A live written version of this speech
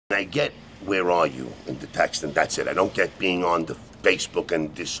I get where are you in the text, and that's it. I don't get being on the Facebook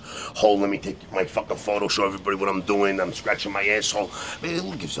and this whole let me take my fucking photo, show everybody what I'm doing, I'm scratching my asshole. I mean,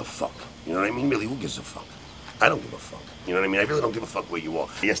 who gives a fuck? You know what I mean? Really, who gives a fuck? I don't give a fuck. You know what I mean? I really don't give a fuck where you are.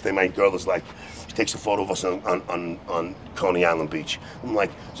 Yesterday, my girl was like, she takes a photo of us on Coney Island Beach. I'm like,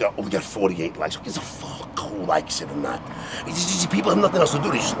 so, oh, we got 48 likes. Who gives a fuck who likes it or not? People have nothing else to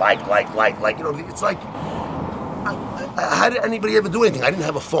do. They just like. You know, it's like, how did anybody ever do anything? I didn't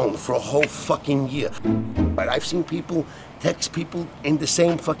have a phone for a whole fucking year. But I've seen people text people in the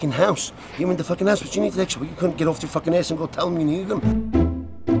same fucking house. You're in the fucking house, but you need to text them. You couldn't get off your fucking ass and go tell them you needed them.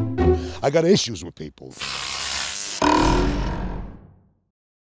 I got issues with people.